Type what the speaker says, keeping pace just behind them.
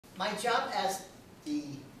My job as the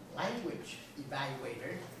language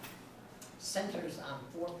evaluator centers on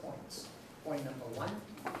 4 points. Point number 1,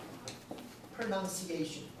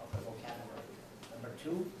 pronunciation of the vocabulary. Number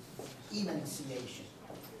 2, enunciation.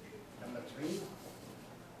 Number 3,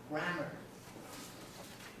 grammar.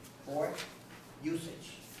 4,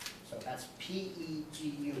 usage. So that's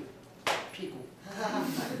P-E-G-U, pigu.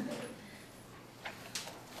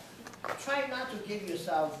 Try not to give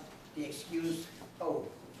yourself the excuse, oh,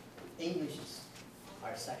 English is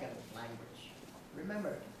our second language.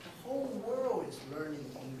 Remember, the whole world is learning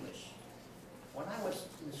English. When I was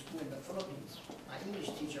in school in the Philippines, my English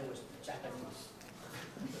teacher was Japanese.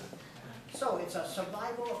 So it's a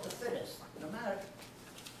survival of the fittest. No matter,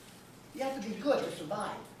 you have to be good to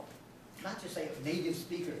survive. Not just say native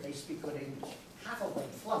speakers, they speak good English. Half of them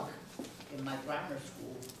flunk in my grammar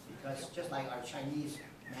school because just like our Chinese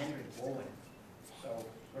Mandarin Woven. So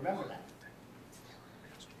remember that.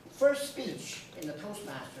 First speech in the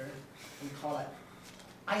Toastmaster, we call it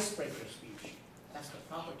icebreaker speech. That's the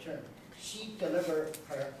proper term. She delivered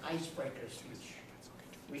her icebreaker speech.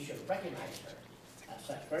 We should recognize her as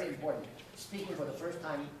such. Very important. Speaking for the first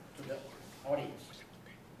time to the audience.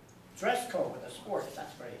 Dress code with the sports,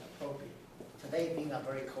 that's very appropriate. Today being a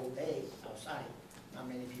very cold day outside, not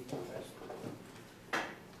many people dress.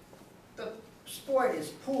 The sport is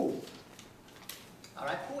pool. All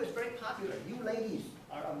right, pool is very popular. You ladies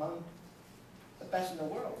are among the best in the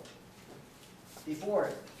world.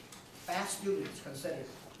 Before, fast students considered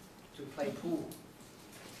to play pool.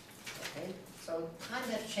 Okay, so time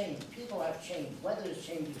has changed. People have changed. Weather is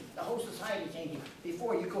changing. The whole society is changing.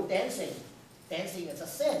 Before, you go dancing. Dancing is a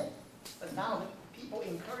sin. But now people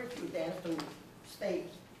encourage you to dance to stay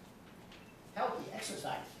healthy,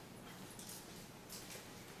 exercise.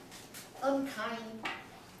 Unkind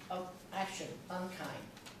of action, unkind.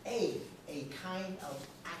 A kind of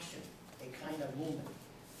action, a kind of movement.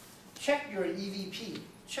 Check your EVP.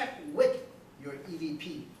 Check with your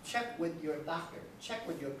EVP. Check with your doctor. Check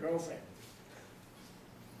with your girlfriend.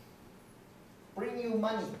 Bring you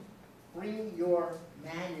money. Bring your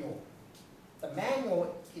manual. The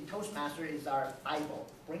manual in Toastmaster is our Bible.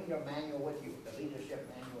 Bring your manual with you, the leadership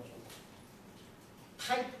manual.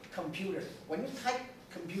 Type computer. When you type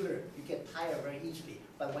computer, you get tired very easily.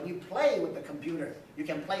 But when you play with the computer, you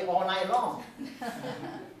can play all night long.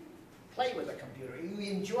 Play with the computer.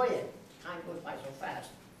 You enjoy it. Time goes by so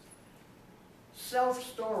fast.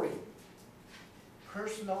 Self-story.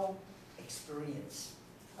 Personal experience.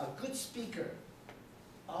 A good speaker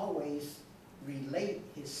always relate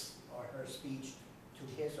his or her speech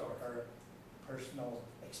to his or her personal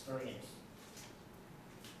experience.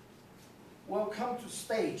 Well, come to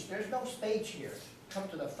stage. There's no stage here. Come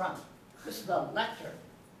to the front. This is the lectern.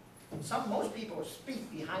 Most people speak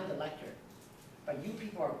behind the lectern, but you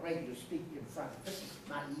people are great. You speak in front. This is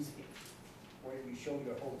not easy, where you show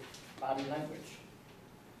your whole body language.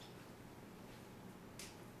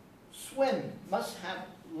 Swim, must have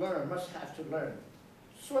to learn.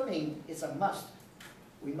 Swimming is a must.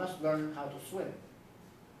 We must learn how to swim.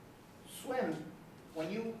 Swim, when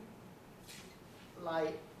you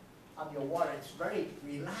lie on your water, it's very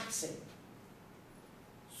relaxing.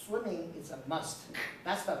 Swimming is a must.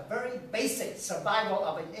 That's the very basic survival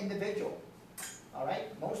of an individual. All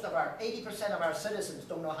right? 80% of our citizens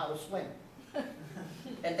don't know how to swim.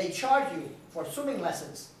 And they charge you for swimming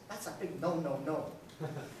lessons. That's a big no, no, no.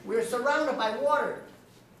 We're surrounded by water,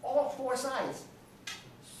 all 4 sides.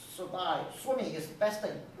 Survive. Swimming is the best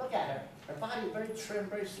thing. Look at her. Her body is very trim,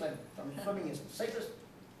 very slim. Swimming is the safest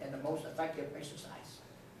and the most effective exercise.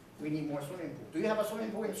 We need more swimming pool. Do you have a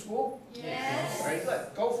swimming pool in school? Yes. Very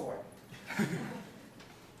good. Go for it.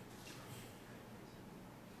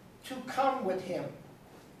 To come with him.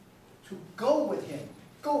 To go with him.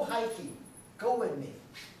 Go hiking. Go with me.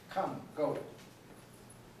 Come, go.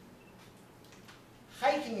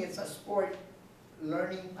 Hiking is a sport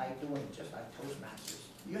learning by doing, just like Toastmasters.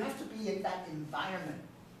 You have to be in that environment.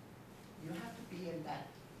 You have to be in that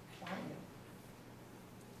climate.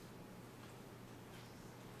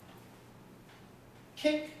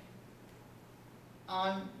 Kick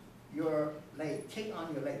on your leg. Kick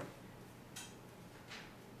on your leg.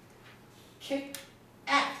 Kick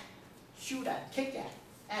at. Shoot at. Kick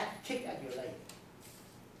at. Kick at your leg.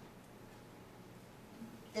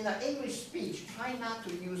 In an English speech, try not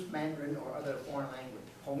to use Mandarin or other foreign language.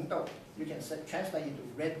 紅豆. You can translate into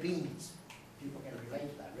red beans. People can relate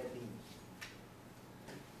to that, red beans.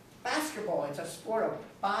 Basketball, it's a sport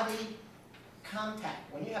of body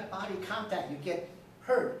contact. When you have body contact, you get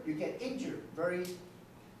hurt, you get injured very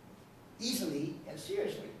easily and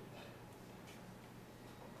seriously.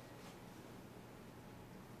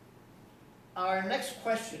 Our next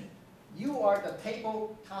question. You are the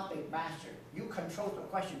table topic master. You control the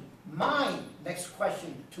question. My next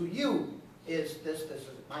question to you is this is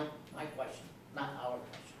my question, not our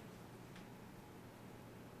question.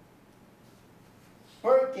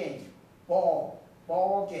 Bird game, ball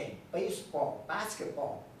game, baseball,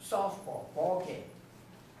 basketball, softball, ball game.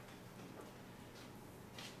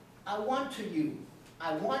 I want you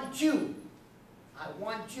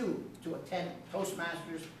to attend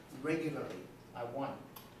Toastmasters regularly. I want.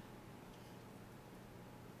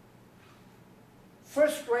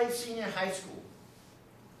 First grade, senior high school.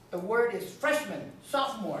 The word is freshman,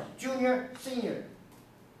 sophomore, junior, senior.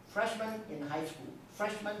 Freshman in high school,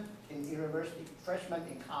 freshman in university, freshman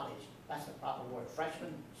in college. That's the proper word.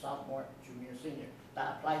 Freshman, sophomore, junior, senior.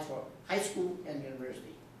 That applies for high school and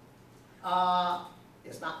university.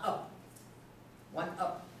 It's not up. 1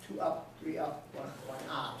 up, 2 up, 3 up, 1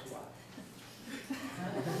 2 up.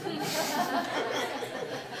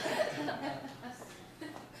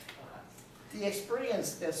 The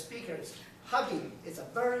experience, the speakers, hugging is a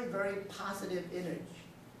very, very positive energy.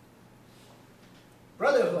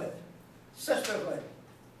 Brotherhood, sisterhood,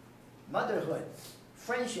 motherhood,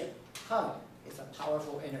 friendship, hug is a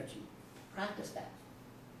powerful energy. Practice that.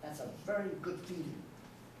 That's a very good feeling.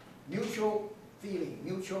 Mutual feeling,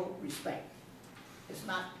 mutual respect. It's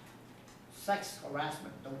not sex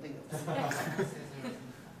harassment, don't think of it.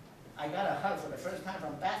 I got a hug for the first time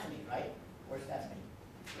from Bethany, right? Where's Bethany?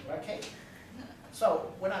 Okay.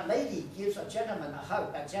 So when a lady gives a gentleman a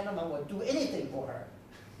hug, that gentleman will do anything for her.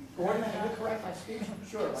 Gordon, can you correct my speech?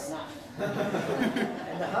 Sure, why not?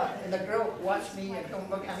 And the hug, and the girl watched me and don't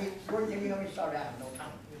look at me. Gordon, you know me, sorry, I have no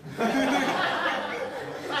time.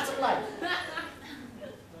 Lots of life.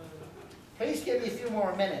 Please give me a few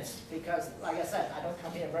more minutes because, like I said, I don't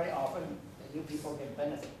come here very often and you people can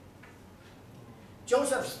benefit.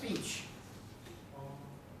 Joseph's speech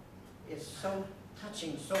is so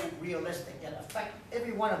touching, so realistic, it affects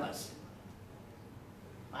every one of us.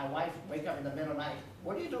 My wife wake up in the middle of the night.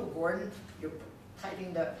 What do you do, Gordon? You're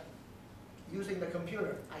typing using the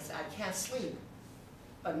computer. I said, I can't sleep.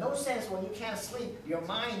 But no sense when you can't sleep, your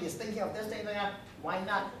mind is thinking of this, thing, that. Why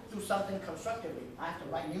not do something constructively? I have to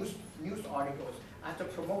write news articles. I have to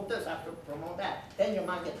promote this, I have to promote that. Then your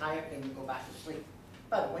mind gets tired and you go back to sleep.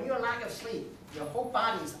 But when you're lack of sleep, your whole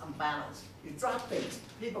body is unbalanced. You drop things.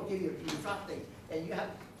 People you drop things. And you have,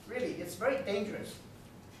 really, it's very dangerous.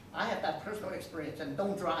 I have that personal experience, and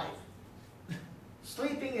don't drive.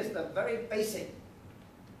 Sleeping is the very basic,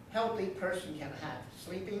 healthy person can have.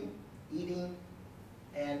 Sleeping, eating,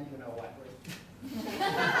 and you know what.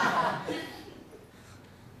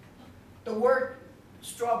 The word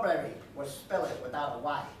strawberry was spelled without a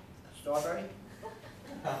Y. Strawberry?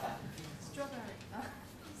 Strawberry.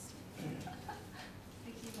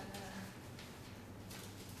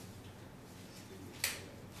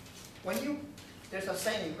 There's a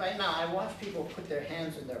saying, right now I watch people put their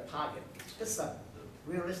hands in their pocket. This is a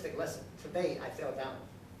realistic lesson. Today I fell down.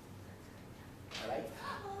 All right?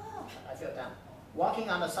 I fell down. Walking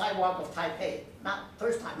on the sidewalk of Taipei, not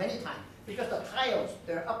first time, many times, because the tiles,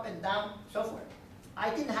 they're up and down, so forth.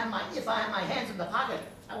 If I had my hands in the pocket,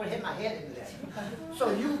 I would hit my head into there.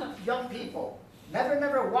 So you young people,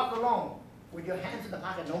 never walk alone with your hands in the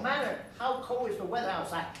pocket, no matter how cold is the weather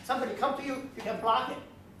outside. Somebody come to you, you can block it.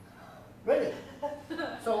 Really.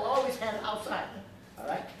 So always hands outside, all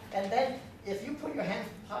right? And then if you put your hands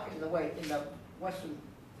in the pocket in the way, in the Western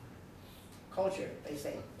culture, they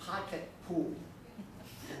say pocket pool.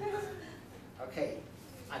 Okay,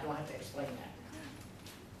 I don't have to explain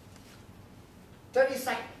that.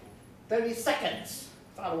 30 seconds,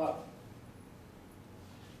 follow up.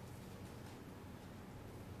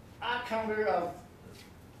 Our counter of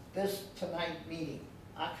this tonight's meeting,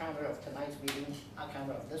 our counter of tonight's meeting, our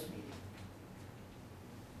counter of this meeting.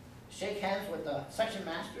 Shake hands with the section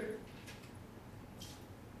master.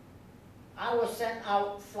 I will send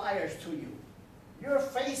out flyers to you. You're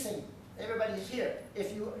facing, everybody's here.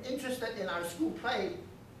 If you're interested in our school play,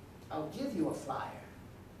 I'll give you a flyer.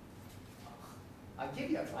 I'll give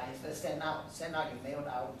you a flyer instead of send out, you mail it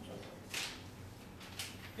out and so forth.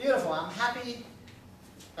 Beautiful, I'm happy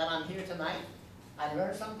that I'm here tonight. I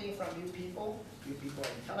learned something from you people. You people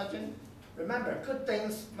are intelligent. Remember, good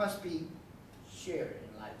things must be shared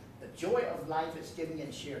in life. The joy of life is giving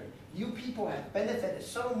and sharing. You people have benefited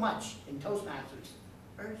so much in Toastmasters.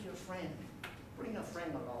 Urge your friend. Bring a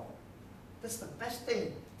friend along. This is the best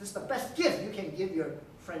thing. This is the best gift you can give your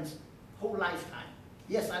friends whole lifetime.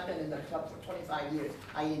 Yes, I've been in the club for 25 years.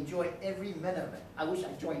 I enjoy every minute of it. I wish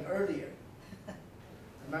I joined earlier.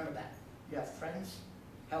 Remember that. You have friends,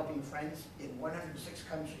 helping friends in 106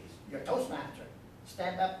 countries. your Toastmaster.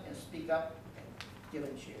 Stand up and speak up and give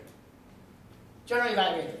a cheer. General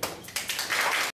evaluator.